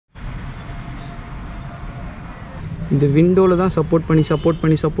இந்த விண்டோல தான் சப்போர்ட் பண்ணி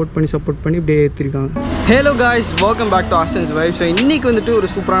இப்படியே ஏற்றிருக்காங்க. Hello guys, welcome back to ஆஸ்டன்ஸ் vibe. So இன்றைக்கி வந்துட்டு ஒரு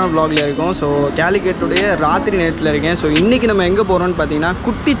சூப்பரான vlogல இருக்கும். ஸோ கேலிக்கட்டுடைய ராத்திரி நேரத்தில் இருக்கேன். ஸோ இன்றைக்கி நம்ம எங்கே போகிறோம்னு பார்த்தீங்கன்னா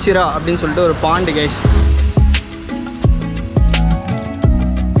குட்டிச்சிரா அப்படின்னு சொல்லிட்டு ஒரு பாண்டு கைஸ்.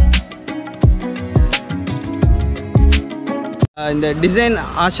 இந்த டிசைன்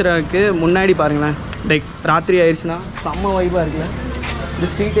ஆசிரமுக்கு முன்னாடி பாருங்களேன், லைக் ராத்திரி ஆயிடுச்சுன்னா செம்ம வைப்பாக இருக்குல்ல, இந்த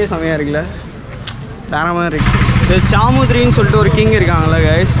ஸ்ட்ரீட்டே செம்மையாக இருக்குல்ல, வேற மாதிரி இருக்குது. இந்த சாமுதிரின்னு சொல்லிட்டு ஒரு கிங் இருக்காங்களே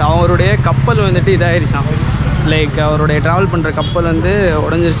கைஸ், அவருடைய கப்பல் வந்துட்டு இதாகிடுச்சான். லைக் அவருடைய ட்ராவல் பண்ணுற கப்பல் வந்து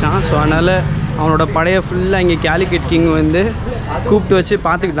உடஞ்சிருச்சான். ஸோ அதனால் அவனோட படையை ஃபுல்லாக இங்கே கேலிக்கட் கிங் வந்து கூப்பிட்டு வச்சு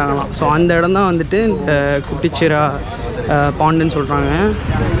பார்த்துக்கிட்டாங்களாம். ஸோ அந்த இடம் தான் வந்துட்டு இந்த குட்டிச்சிரா பாண்டுன்னு சொல்கிறாங்க.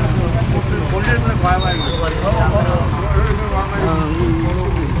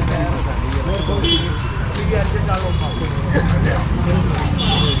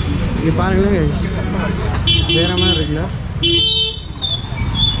 இங்கே பாருங்களேன் கைஸ், வேற மாதிரி இருக்குல்ல.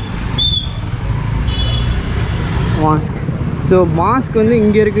 மாஸ்க். ஸோ மாஸ்க் வந்து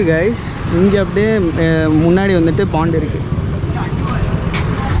இங்கே இருக்குது கைஸ். இங்கே அப்படியே முன்னாடி வந்துட்டு பாண்ட் இருக்குது.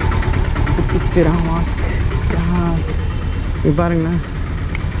 குட்டிச்சிரா மாஸ்க். இது பாருங்களேன்,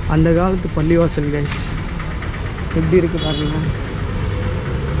 அந்த காலத்து பள்ளிவாசல் கைஸ் எப்படி இருக்குது பாருங்களேன்,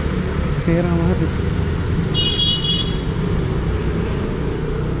 வேற மாதிரி இருக்குது.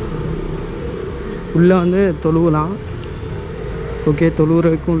 உள்ளே வந்து தொழுவலாம். ஓகே,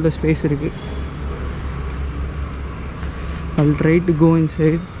 தொழுவுறதுக்கும் உள்ள ஸ்பேஸ் இருக்குது. I'll try to go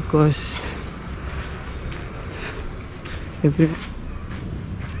inside because எப்படி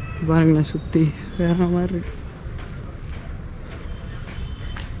பாருங்களேன், சுற்றி வேற மாதிரி இருக்கு.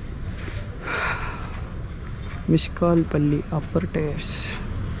 மிஸ்கால் பள்ளி அப்பர் டயர்ஸ்.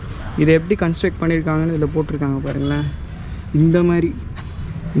 இதை எப்படி கன்ஸ்ட்ரக்ட் பண்ணியிருக்காங்கன்னு இதில் போட்டிருக்காங்க பாருங்களேன். இந்த மாதிரி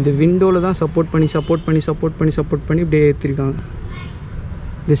இந்த விண்டோவில் தான் சப்போர்ட் பண்ணி இப்படியே ஏற்றிருக்காங்க.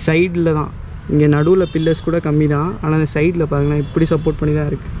 இந்த சைடில் தான், இங்கே நடுவில் பில்லர்ஸ் கூட கம்மி தான், ஆனால் அந்த சைடில் பாருங்களேன் இப்படி சப்போர்ட் பண்ணி தான்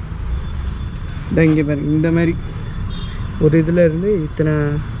இருக்குது. இதான் இங்கே பாருங்கள், இந்த மாதிரி ஒரு இதில் இருந்து இத்தனை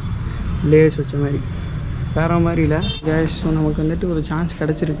லேயர்ஸ் வச்ச மாதிரி வேறு மாதிரி இல்லை கேஸ். ஸோ நமக்கு வந்துட்டு ஒரு சான்ஸ்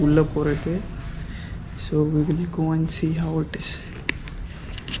கிடச்சிருக்கு உள்ளே போகிறதுக்கு. So we will go and see how it is.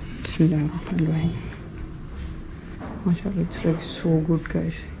 Bismillahirrahmanirrahim. Mashallah, it's like so good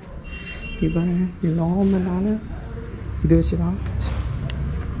guys. இப்போ நார்மலான இது வச்சு தான்,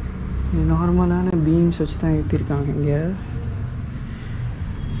 நார்மலான பீம்ஸ் வச்சு தான் ஏற்றிருக்காங்க இங்கே.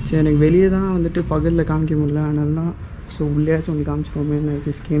 சரி, எனக்கு வெளியே தான் வந்துட்டு பகலில் காமிக்க முடியல, அதனால ஸோ உள்ளேயாச்சும் உங்களுக்கு காமிச்சிருவோமே. நான்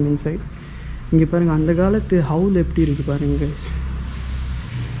திஸ் கேம் இன்சைட். இங்கே பாருங்கள், அந்த காலத்து ஹவுல் எப்படி இருக்குது பாருங்கள் கைஸ்.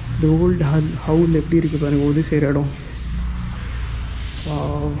 இந்த ஓல்டு ஹவுல் எப்படி இருக்குது பாருங்கள், ஒரு சேர இடம்.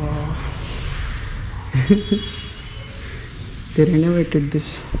 they renovated this.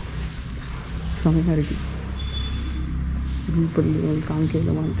 செம்மையாக இருக்குது. பள்ளி உங்களுக்கு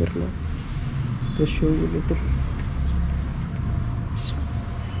காமிக்கலாமான்னு தெரியல. The show you later.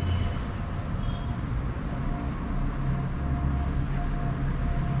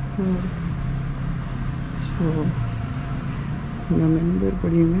 So இந்த மெம்பர்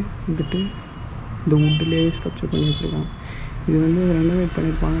படியுமே வந்துட்டு இந்த வுட்லேயே ஸ்கல்ப்சர் பண்ணி வச்சுருக்காங்க. இது வந்து ரெனோவேட்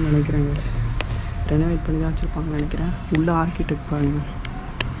பண்ணியிருப்பாங்கன்னு நினைக்கிறேன். ரெனோவேட் பண்ணி தான் வச்சுருப்பாங்கன்னு நினைக்கிறேன். உள்ள ஆர்கிடெக்ட் பாருங்கள்,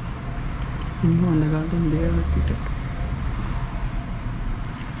 இன்னும் அந்த காலத்தில் இந்த architect.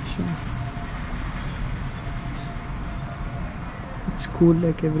 School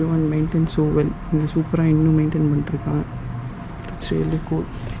like every one maintain so well. இங்கே சூப்பராக இன்னும் மெயின்டைன் பண்ணிட்டுருக்காங்க. It's really cool.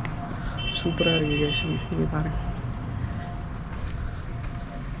 சூப்பராக இருக்குது கேஸ். இங்கே பாருங்கள்.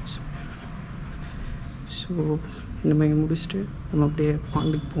 ஸோ நம்ம இங்கே முடிச்சுட்டு நம்ம அப்படியே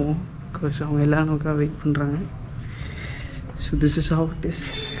பாண்டுக்கு போவோம். பிகாஸ் அவங்க எல்லாம் நமக்காக வெயிட் பண்ணுறாங்க. So this is how it is.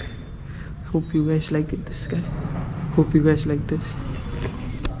 Hope you guys like it, this guy. Hope you guys like this.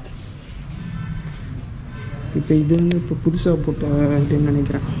 இப்போ இது வந்து இப்போ புதுசாக போட்ட இதுன்னு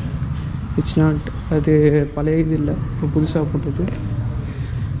நினைக்கிறேன். இட்ஸ் நாட், அது பழைய இது இல்லை, இப்போ புதுசாக போட்டது.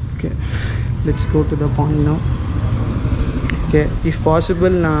 Okay, let's go to the point now. Okay, if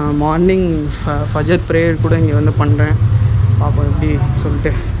possible நான் மார்னிங் ஃபஜர் ப்ரேயர் கூட இங்கே வந்து பண்ணுறேன். பார்ப்போம் எப்படி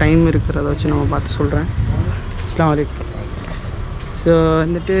சொல்லிட்டு, டைம் இருக்கிறத வச்சு நம்ம பார்த்து சொல்கிறேன். அஸ்ஸலாமு அலைக்கும். ஸோ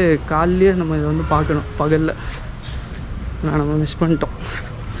வந்துட்டு காலையிலேயே நம்ம இதை வந்து பார்க்கணும் பகலில். நம்ம மிஸ் பண்ணிட்டோம்.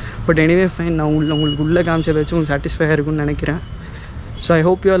 பட் எனிவே ஃபைன், நான் உங்களுக்கு உள்ளே காமிச்சதை வச்சு உங்களுக்கு சாட்டிஸ்ஃபையாக இருக்கும்னு நினைக்கிறேன். So I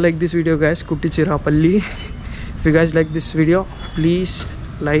hope you are like this video guys. குட்டிச்சிரா பள்ளி. If you guys like this video please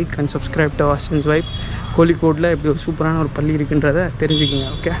like and subscribe to ஆஸ்டன்ஸ் vibe. கோழிக்கோடில் இப்படி ஒரு சூப்பரான ஒரு பள்ளி இருக்குன்றதை தெரிஞ்சுக்கிங்க.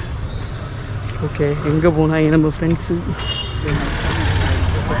 ஓகே ஓகே, எங்கே போனால் நம்ம friends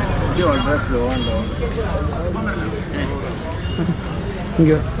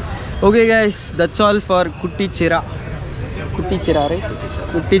Okay guys, that's all for Kuttichira. குட்டிச்சிரா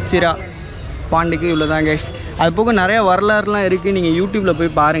குட்டிச்சிரா பாண்டுக்கு இவ்வளோ தான் கைஸ். அது போக நிறையா வரலாறுலாம் இருக்குது. நீங்கள் யூடியூப்பில்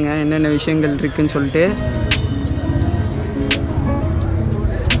போய் பாருங்கள் என்னென்ன விஷயங்கள் இருக்குதுன்னு சொல்லிட்டு.